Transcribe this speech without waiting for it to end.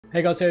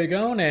Hey guys, how you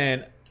going?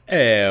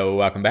 And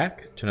welcome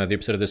back to another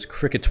episode of this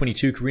Cricket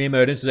 22 career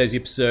mode. In today's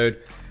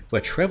episode, we're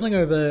travelling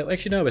over,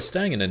 actually no, we're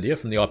staying in India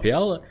from the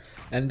IPL,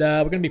 and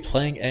we're going to be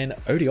playing an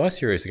ODI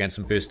series against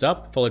them first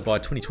up, followed by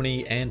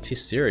 2020 and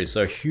Test series.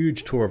 So a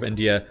huge tour of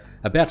India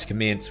about to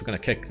commence. We're going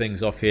to kick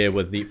things off here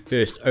with the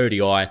first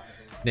ODI.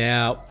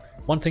 Now,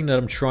 one thing that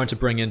I'm trying to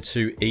bring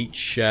into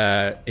each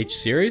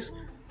series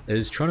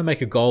is trying to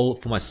make a goal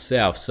for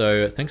myself.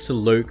 So thanks to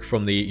Luke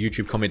from the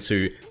YouTube comments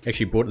who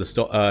actually brought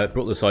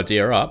this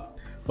idea up.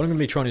 What I'm going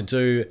to be trying to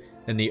do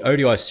in the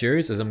ODI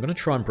series is I'm going to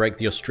try and break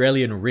the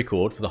Australian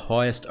record for the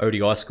highest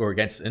ODI score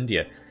against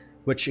India,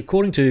 which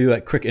according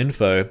to Crick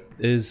Info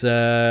is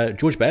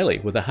George Bailey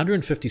with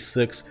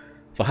 156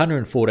 for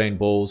 114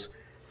 balls.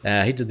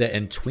 He did that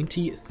in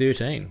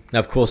 2013. Now,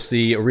 of course,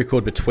 the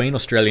record between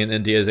Australia and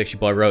India is actually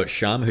by Rohit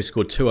Sharma, who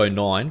scored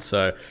 209,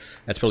 so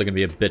that's probably going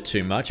to be a bit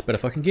too much. But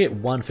if I can get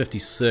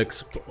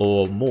 156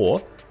 or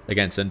more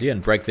against India and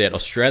break that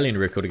Australian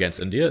record against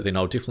India, then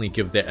I'll definitely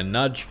give that a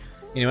nudge.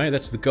 Anyway,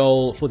 that's the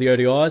goal for the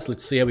ODIs.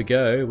 Let's see how we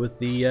go with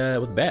the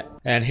bat.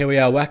 And here we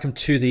are. Welcome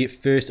to the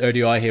first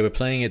ODI here. We're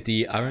playing at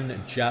the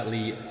Arun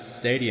Jaitley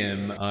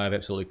Stadium. I've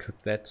absolutely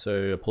cooked that,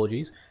 so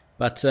apologies.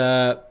 But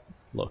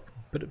look.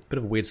 Bit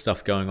of weird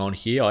stuff going on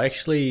here. I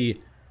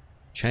actually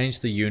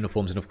changed the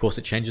uniforms, and of course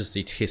it changes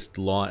the test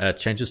line,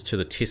 changes to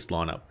the test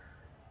lineup.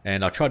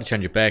 And I tried to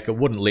change it back. It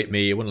wouldn't let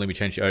me. It wouldn't let me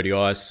change the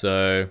ODIs.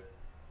 So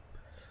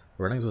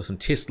we're running with some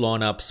test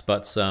lineups,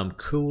 but some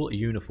cool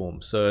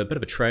uniforms. So a bit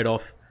of a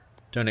trade-off.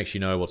 Don't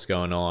actually know what's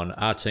going on.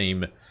 Our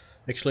team,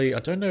 actually, I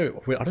don't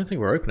know. I don't think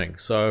we're opening.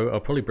 So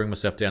I'll probably bring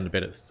myself down to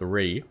bat at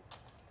 3.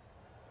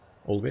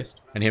 All the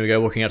best. And here we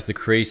go, walking out to the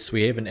crease.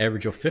 We have an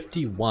average of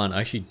 51.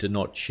 I actually did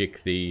not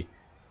check the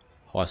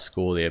high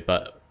score there,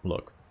 but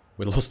look,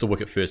 we lost a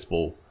wicket first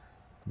ball.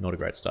 Not a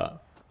great start.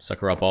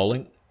 Sucker up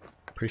bowling.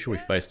 Pretty sure we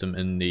faced him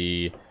in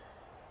the,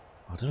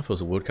 I don't know if it was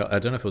a World Cup, I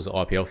don't know if it was the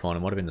IPL final, it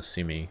might have been the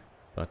semi,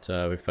 but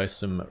we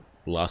faced him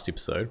last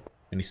episode,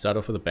 and he started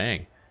off with a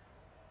bang.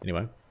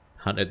 Anyway,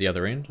 Hunt at the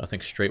other end. I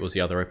think Street was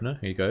the other opener.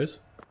 Here he goes.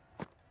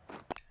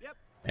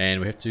 And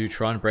we have to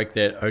try and break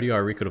that ODI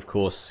record, of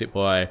course, set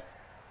by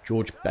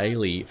George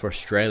Bailey for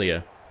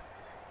Australia.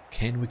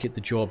 Can we get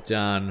the job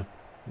done?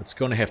 It's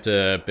going to have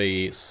to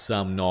be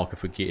some knock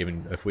if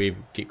we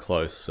get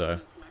close.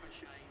 So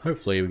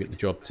hopefully we get the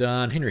job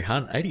done. Henry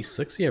Hunt,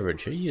 86 the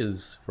average. He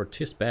is, for a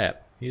test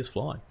bat, he is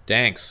flying.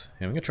 Danks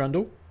having a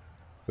trundle.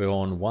 We're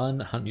on 1.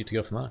 Hunt yet to get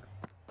off the mark.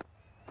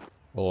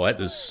 Oh, that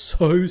is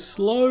so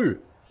slow.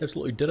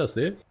 Absolutely did us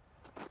there.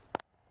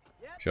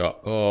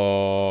 Shot.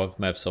 Oh,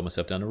 may have sold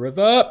myself down the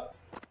river.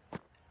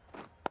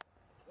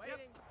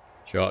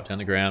 Shot down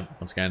the ground.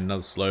 Once again,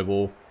 another slow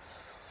ball.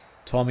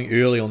 Timing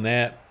early on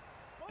that.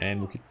 And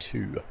we'll get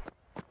 2.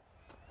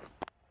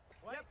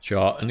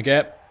 Shot in the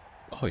gap.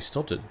 Oh, he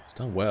stopped it. He's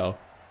done well.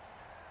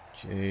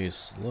 Jeez,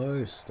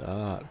 slow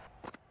start.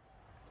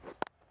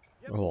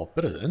 Oh,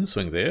 bit of an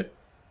in-swing there.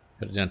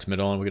 Hit it down to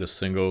mid-on. We get a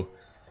single.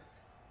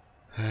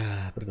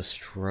 Bit of a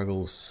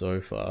struggle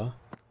so far.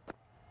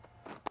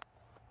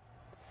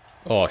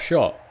 Oh,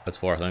 shot. That's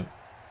 4, I think.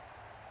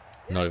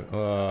 Not even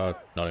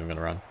going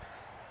to run.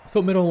 I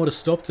thought mid-on would have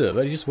stopped it,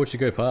 but he just watched it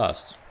go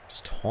past.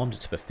 Just timed it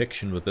to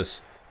perfection with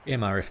this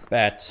MRF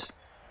bat.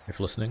 If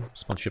listening,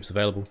 sponsorships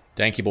available.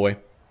 Thank you, boy.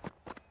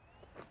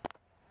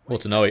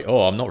 What's an OE?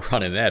 Oh, I'm not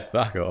running that.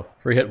 Fuck off.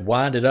 Free hit,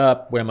 wind it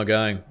up. Where am I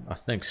going? I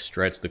think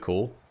straight's the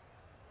call.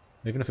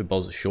 Even if it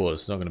bowls it short,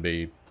 it's not going to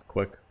be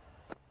quick.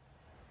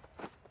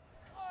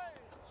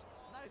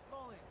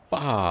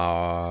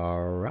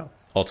 Far out.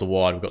 Oh, it's a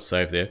wide. We got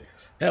saved there.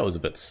 That was a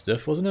bit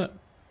stiff, wasn't it?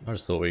 I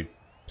just thought we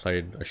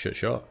played a shit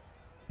shot.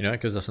 You know,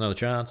 it gives us another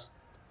chance.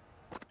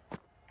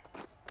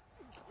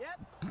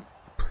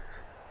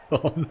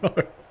 Oh no.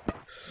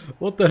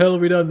 What the hell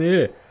have we done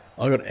there?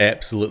 I got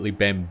absolutely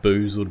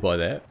bamboozled by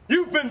that.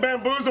 You've been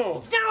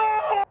bamboozled!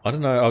 I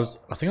don't know,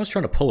 I think I was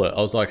trying to pull it.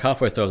 I was like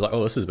halfway through, I was like,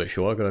 oh, this is a bit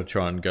short. I've got to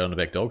try and go on the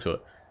back dog to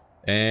it.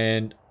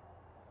 And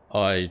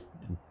I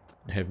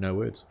have no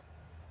words.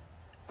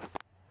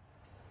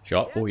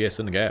 Shot. Oh yes,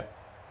 in the gap.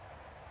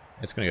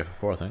 It's going to go for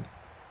 4, I think.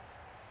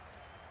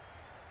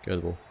 Go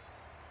the ball.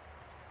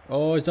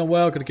 Oh, he's done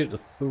well. Got to get it to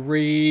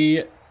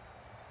 3.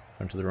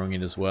 Thrown to the wrong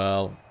end as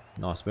well.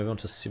 Nice, move on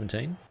to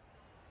 17.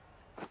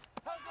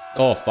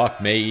 Oh,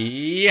 fuck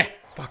me.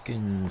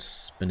 Fucking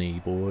spinny,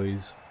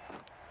 boys.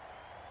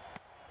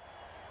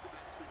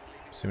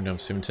 7 down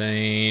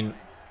 17.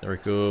 Very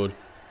good.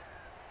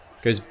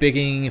 Goes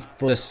bigging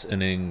for this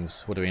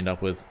innings. What do we end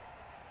up with?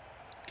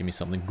 Give me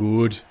something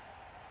good.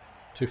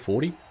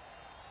 240.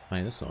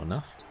 Man, that's not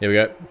enough. There we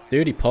go.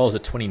 30 poles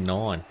at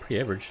 29.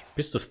 Pretty average.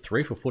 Best of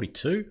 3 for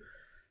 42.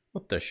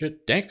 What the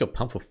shit? Dank got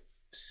pumped for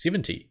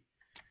 70.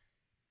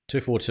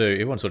 242.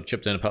 Everyone sort of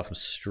chipped in apart from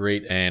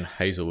Street and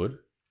Hazelwood.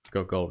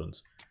 Got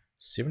Goldens.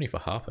 70 for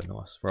Harper.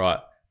 Nice. Right.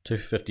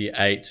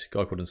 258.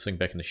 Guy called in Singh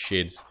back in the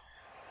sheds.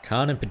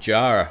 Khan and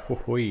Pajara.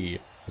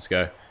 Let's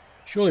go.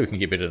 Surely we can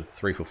get better than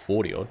 3 for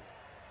 40 odd.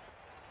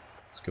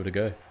 Let's give it a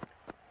go.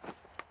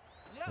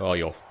 Oh,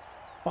 you're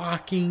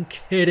fucking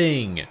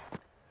kidding.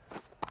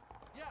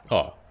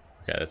 Oh,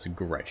 okay, that's a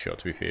great shot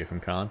to be fair from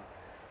Khan.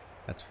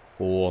 That's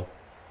 4.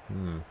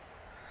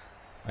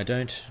 I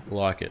don't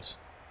like it.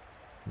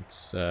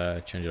 Let's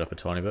change it up a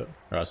tiny bit.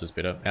 Alright, this is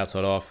better.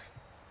 Outside off.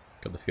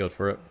 Got the field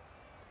for it.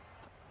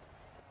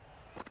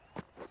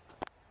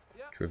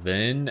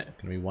 Driven.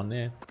 Gonna be 1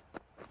 there.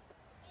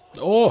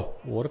 Oh,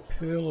 what a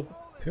pearl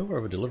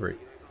of a delivery.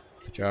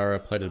 Pajara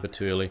played it a bit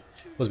too early.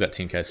 Was about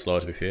 10k slower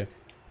to be fair.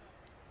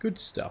 Good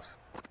stuff.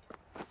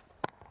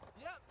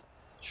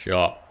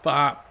 Shot.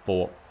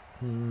 4.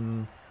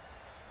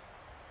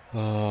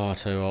 Oh, I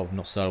tell you what, we've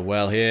not started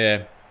well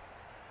here.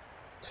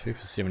 2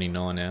 for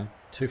 79 now.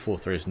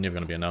 243 is never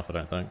going to be enough, I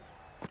don't think.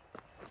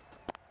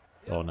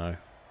 Oh no.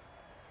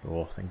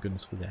 Oh, thank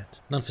goodness for that.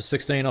 None for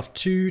 16 off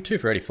 2. 2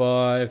 for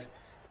 85.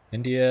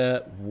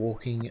 India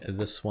walking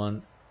this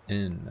one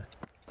in.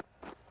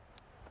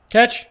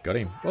 Catch! Got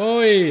him.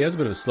 Oi! That's a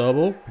bit of a slow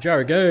ball.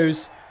 Pajara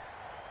goes.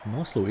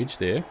 Nice little edge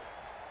there.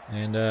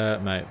 And,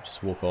 mate,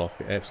 just walk off.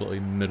 We absolutely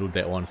middled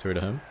that one through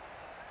to him.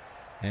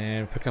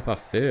 And pick up our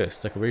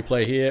first. Take a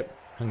replay here.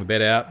 Hung the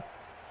bat out.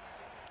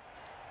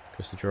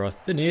 Goes to draw a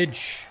thin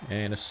edge.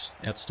 And an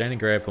outstanding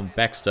grab from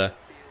Baxter.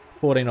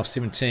 14 off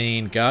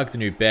 17. Garg the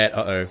new bat.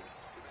 Uh-oh.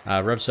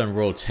 Redcatstorm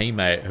Royal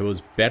teammate who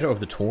was batter of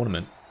the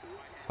tournament.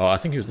 Oh, I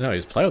think he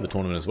was player of the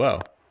tournament as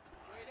well.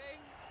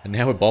 And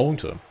now we're bowling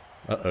to him.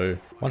 Uh-oh.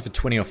 1 for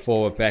 20 off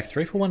 4. We're back.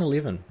 3 for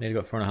 111. Need to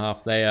got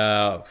 4.5. They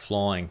are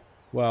flying.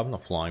 Well,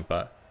 not flying,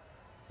 but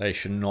they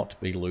should not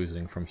be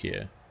losing from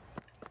here.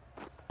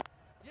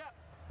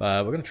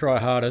 We're going to try our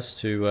hardest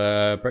to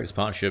break this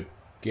partnership.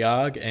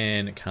 Garg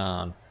and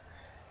Khan.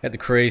 At the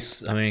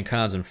crease, I mean,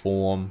 Khan's in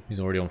form. He's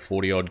already on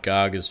 40 odd.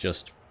 Garg is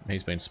just,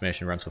 he's been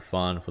smashing runs for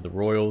fun for the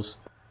Royals.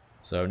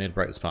 So we need to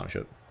break this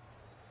partnership.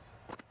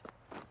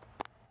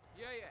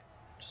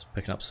 Just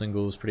picking up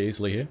singles pretty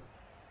easily here.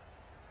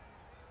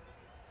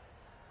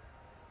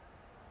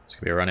 It's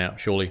going to be a run out,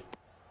 surely.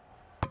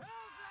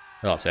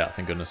 Oh, it's out,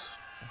 thank goodness.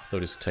 I thought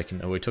he was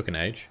taking, we took an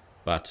age.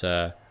 But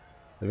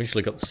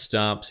eventually got the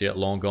stumps, yeah,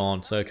 long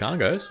gone. So Khan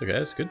goes, okay,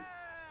 that's good.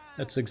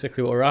 That's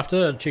exactly what we're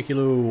after. A cheeky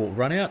little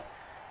run out.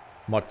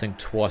 Might think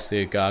twice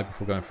there, Garg,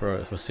 before going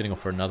for setting off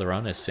for another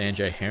run. As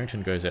Sanjay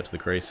Harrington goes out to the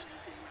crease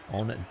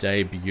on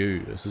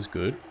debut. This is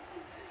good.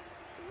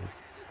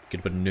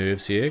 Get a bit of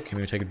nerves here. Can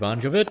we take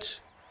advantage of it?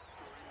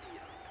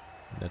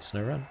 That's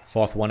no run.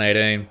 5 for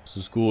 118. This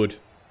is good.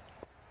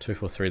 2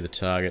 for 3 the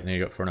target. Now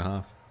you got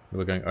 4.5.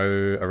 We're going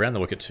around the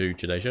wicket to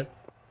Jadeja.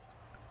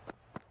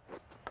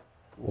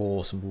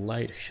 Oh, some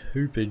late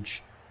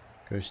hoopage.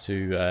 Goes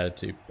to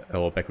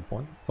backward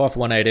point. 5 for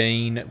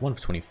 118. 1 for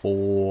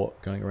 24.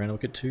 Going around the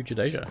wicket to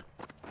Jadeja.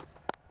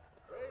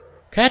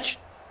 Catch!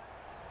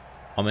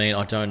 I mean,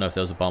 I don't know if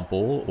there was a bump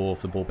ball or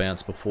if the ball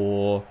bounced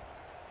before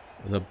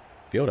the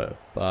fielder,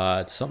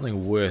 but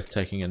something worth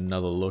taking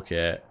another look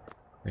at.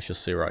 Let's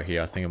just see right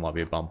here. I think it might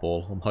be a bump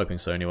ball. I'm hoping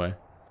so anyway.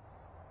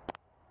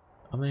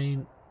 I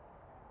mean,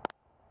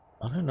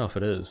 I don't know if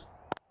it is.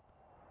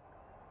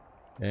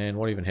 And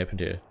what even happened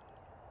here?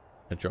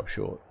 It dropped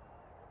short.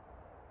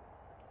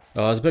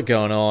 Oh, there's a bit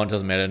going on.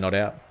 Doesn't matter. Not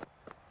out.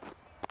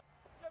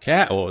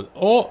 Cat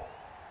or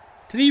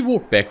did he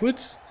walk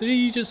backwards? Did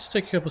he just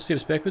take a couple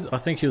steps backwards? I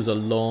think he was a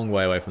long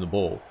way away from the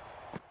ball.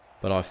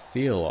 But I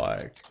feel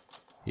like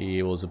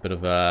he was a bit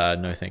of a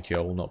no thank you. I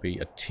will not be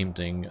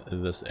attempting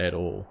this at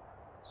all.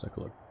 Let's take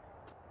a look.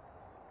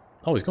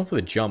 Oh, he's gone for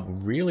the jump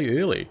really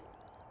early.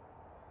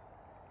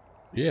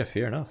 Yeah,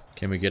 fair enough.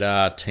 Can we get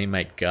our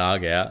teammate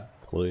Garg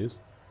out, please?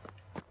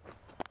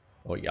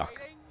 Oh, yuck.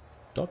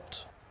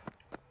 Dot.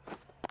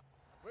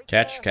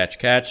 Catch, catch,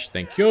 catch.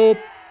 Thank you.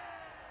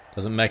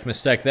 Doesn't make a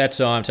mistake that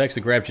time. Takes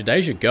the grab.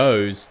 Jadeja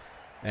goes.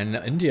 And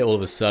India all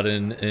of a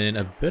sudden in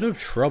a bit of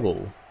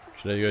trouble.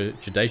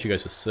 Jadeja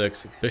goes for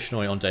 6.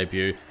 Bishnoi on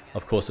debut.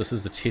 Of course, this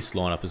is the test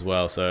lineup as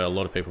well. So a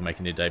lot of people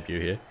making their debut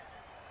here.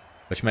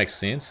 Which makes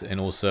sense. And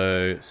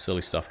also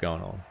silly stuff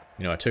going on.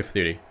 You know, 2 for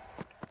 30.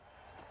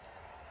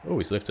 Oh,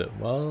 he's left it.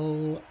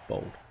 Well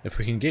bowled. If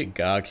we can get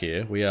Garg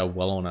here, we are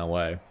well on our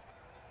way.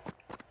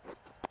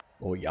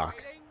 Oh, yuck.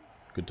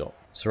 Good dot.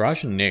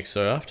 Siraj next.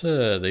 So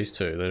after these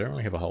two, they don't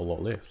really have a whole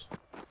lot left.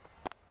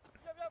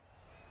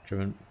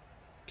 Driven.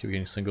 Keep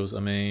getting singles. I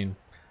mean,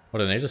 what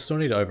do they need? I still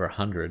need over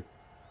 100.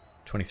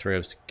 23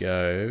 overs to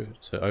go.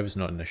 So overs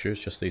not an issue.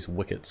 It's just these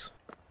wickets.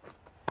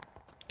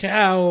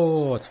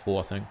 Cow! It's 4,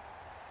 I think.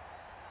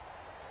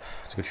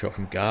 It's a good shot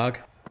from Garg.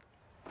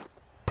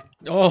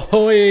 Oh,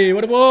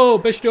 what a whoa!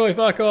 Bishnoi,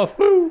 fuck off!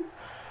 Woo!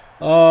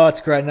 Oh, it's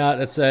a great nut.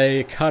 It's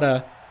a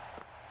cutter.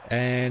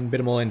 And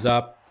Bittermore ends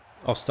up.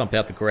 I'll stump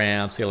out the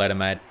ground. See you later,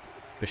 mate.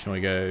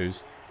 Bishnoi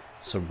goes.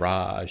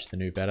 Siraj, the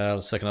new batter.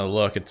 Let's take another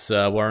look. It's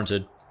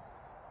warranted.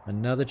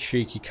 Another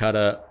cheeky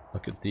cutter.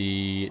 Look at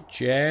the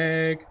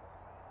jag.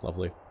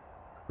 Lovely.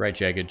 Great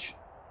jaggage.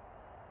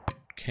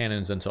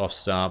 Cannons into off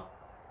stump.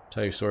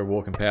 Tell you a story,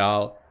 walking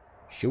power.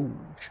 Huge.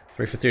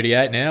 3 for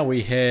 38 now.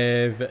 We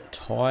have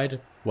tied.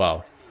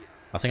 Well,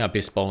 I think our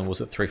best bowling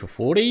was at 3 for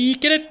 40.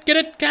 Get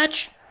it,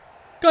 catch!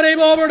 Got him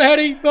over and had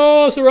him!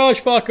 Oh,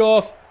 Siraj, fuck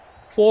off.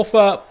 4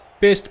 for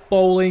best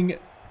bowling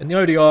in the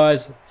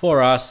ODIs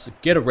for us.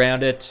 Get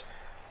around it.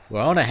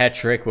 We're on a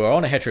hat-trick. We were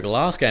on a hat-trick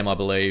last game, I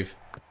believe.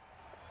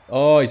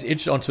 Oh, he's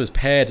edged onto his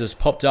pad, just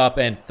popped up,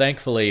 and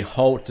thankfully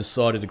Holt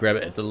decided to grab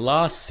it at the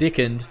last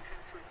second.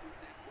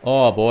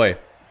 Oh boy,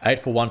 8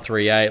 for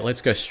 138.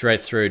 Let's go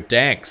straight through.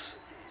 Danks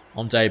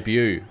on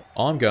debut.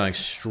 I'm going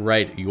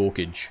straight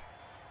Yorkage.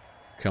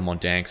 Come on,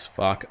 Danks.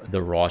 Fuck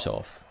the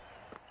write-off.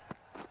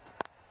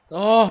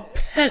 Oh,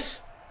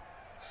 piss!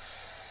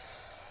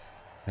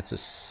 That's a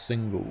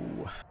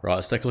single. Right,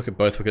 let's take a look at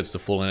both wickets to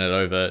fall in it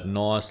over.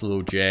 Nice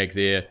little jag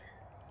there.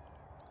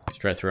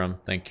 Straight through him.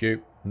 Thank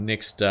you.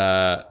 Next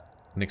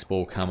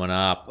ball coming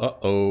up.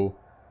 Uh-oh.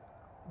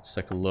 Let's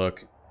take a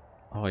look.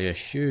 Oh, yeah,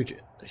 huge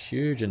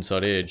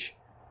inside edge.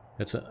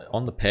 It's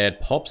on the pad,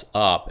 pops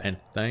up, and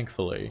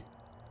thankfully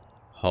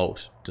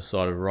Holt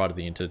decided right at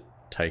the end to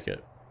take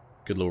it.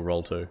 Good little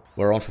roll too.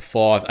 We're on for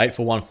 5. 8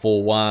 for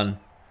 141.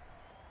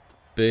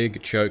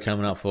 Big choke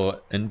coming up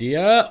for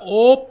India.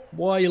 Oh,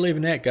 why are you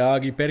leaving that,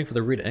 Garg? You're batting for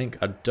the red ink.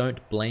 I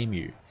don't blame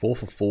you. 4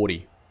 for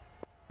 40.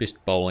 Best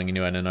bowling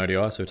anyway in an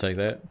ODI, so we'll take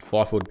that.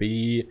 5 would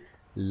be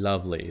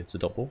lovely. It's a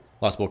dot ball.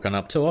 Last ball coming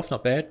up. 2 off,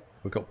 not bad.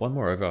 We've got one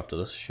more over after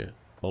this. Shit.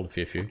 Bowled a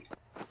fair few.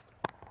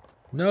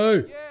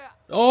 No.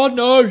 Oh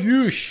no,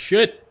 you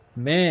shit,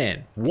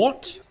 man.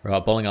 What?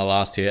 Right, bowling our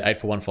last here. 8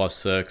 for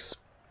 156.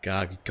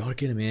 Garg, you gotta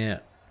get him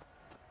out.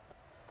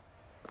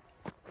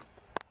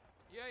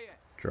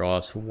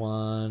 Drives for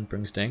 1,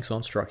 brings Danks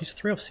on strike. He's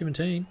 3 off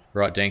 17.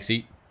 Right,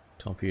 Danksy,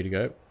 time for you to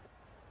go.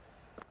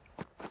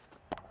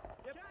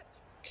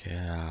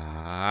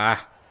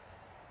 Okay.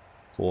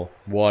 4.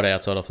 Wide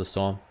outside off this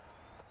time.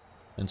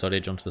 Inside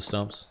edge onto the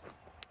stumps.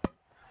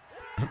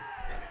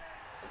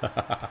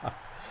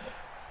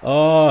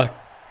 Oh,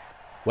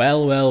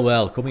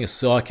 well. Call me a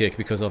psychic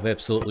because I've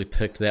absolutely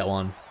picked that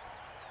one.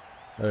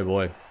 Oh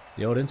boy,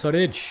 the old inside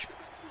edge.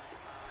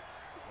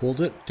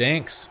 Called it.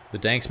 Danks. The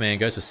Danks man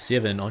goes for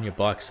 7 on your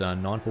bike,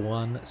 son. 9 for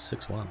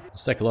 161.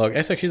 Let's take a look.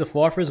 That's actually the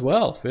fifer as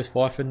well. First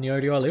fifer in the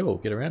ODI level.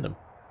 Get around him.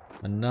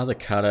 Another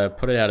cutter.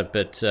 Put it out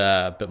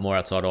a bit more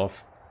outside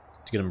off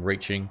to get him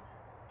reaching.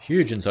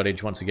 Huge inside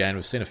edge once again.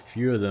 We've seen a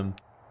few of them.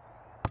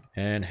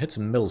 And hits a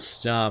middle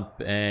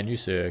stump. And you,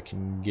 sir,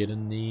 can get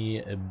in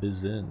the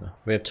bizin.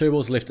 We have 2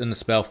 balls left in the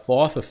spell.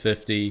 5 for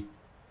 50.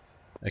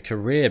 A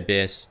career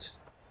best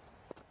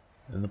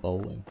in the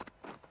bowling.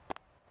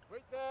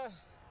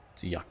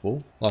 It's a yuck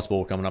ball. Last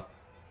ball coming up.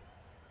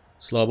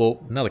 Slow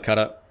ball. Another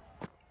cutter.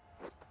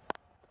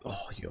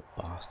 Oh, you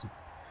bastard.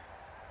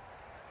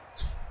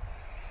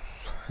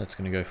 That's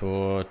going to go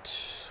for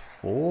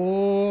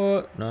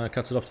 4. No,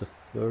 cuts it off to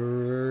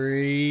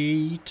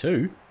 3.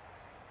 2.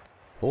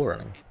 Poor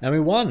running. And we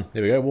won.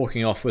 There we go.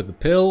 Walking off with the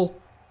pill.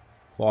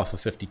 5 for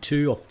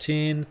 52 off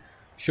 10.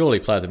 Surely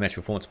player of the match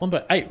performance. 1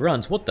 by 8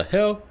 runs. What the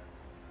hell?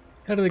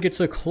 How did they get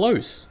so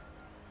close?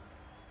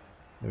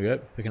 There we go,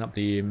 picking up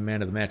the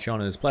man of the match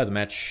honours. Player of the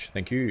match,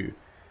 thank you.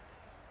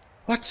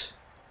 What?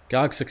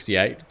 Garg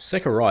 68.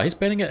 Sakurai, he's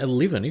batting at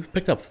 11. He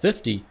picked up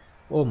 50.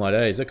 Oh my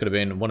days, that could have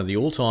been one of the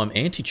all-time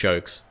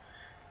anti-chokes.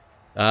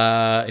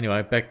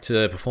 Anyway, back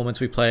to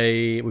performance. We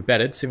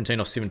batted 17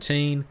 off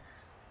 17.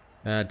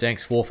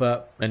 Danks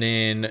forfeit. And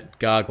then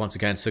Garg once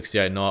again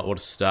 68 night. What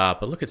a start.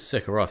 But look at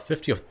Sakurai,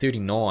 50 off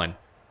 39.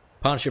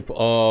 Partnership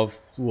of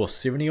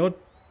 70 odd.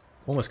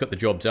 Almost got the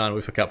job done.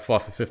 We pick up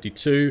 5 for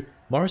 52.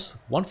 Morris,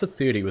 1 for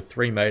 30 with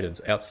 3 maidens.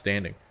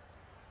 Outstanding.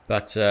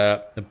 But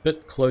a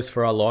bit close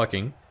for our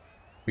liking.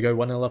 We go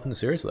 1-0 up in the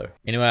series though.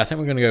 Anyway, I think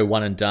we're going to go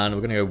 1 and done.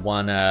 We're going to go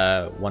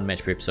one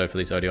match per episode for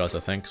these ODIs, I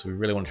think. So we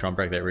really want to try and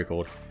break that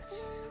record.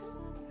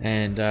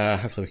 And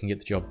hopefully we can get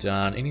the job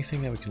done.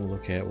 Anything that we can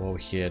look at while we're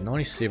here.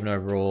 97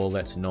 overall.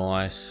 That's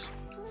nice.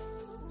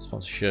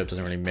 Sponsorship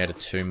doesn't really matter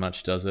too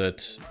much, does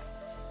it?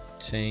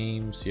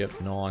 Teams.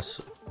 Yep,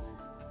 nice.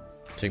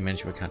 Team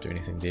management, we can't do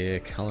anything there.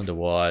 Calendar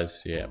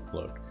wise, yeah,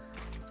 look.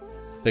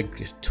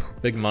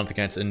 Big month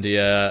against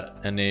India,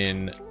 and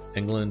then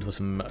England for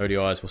some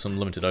ODIs for some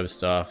limited over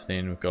stuff.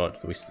 Then we've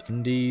got the West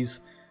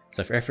Indies,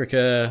 South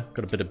Africa,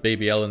 got a bit of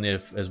BBL in there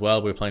as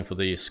well. We're playing for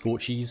the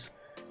Scorchies.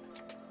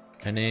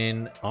 And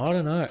then, I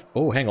don't know.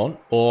 Oh, hang on.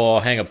 Oh,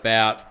 hang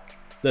about.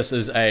 This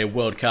is a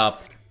World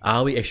Cup.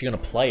 Are we actually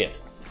going to play it?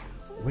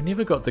 We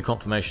never got the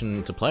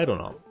confirmation to play it or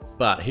not.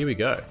 But here we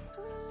go.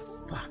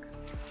 Fuck.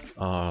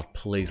 Oh,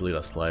 please let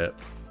us play it.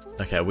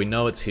 Okay, we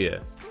know it's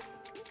here.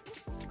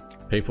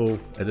 People,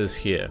 it is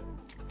here.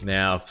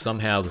 Now, if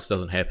somehow this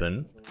doesn't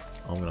happen,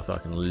 I'm going to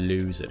fucking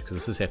lose it, because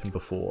this has happened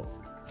before.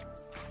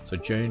 So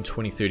June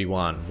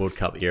 2031, World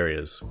Cup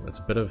areas. It's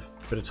a bit of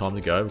time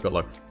to go. We've got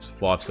like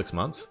 5-6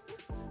 months.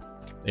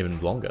 Even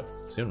longer.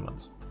 7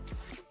 months.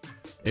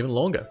 Even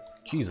longer.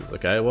 Jesus,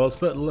 okay. Well,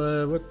 it's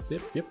a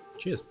bit... Yep.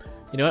 Cheers.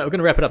 You know what, we're going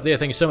to wrap it up there.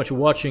 Thank you so much for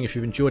watching. If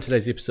you've enjoyed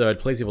today's episode,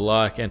 please leave a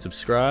like and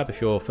subscribe.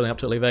 If you're feeling up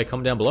to it, leave a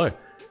comment down below.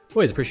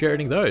 Always appreciate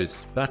reading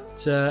those.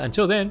 But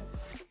until then,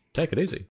 take it easy.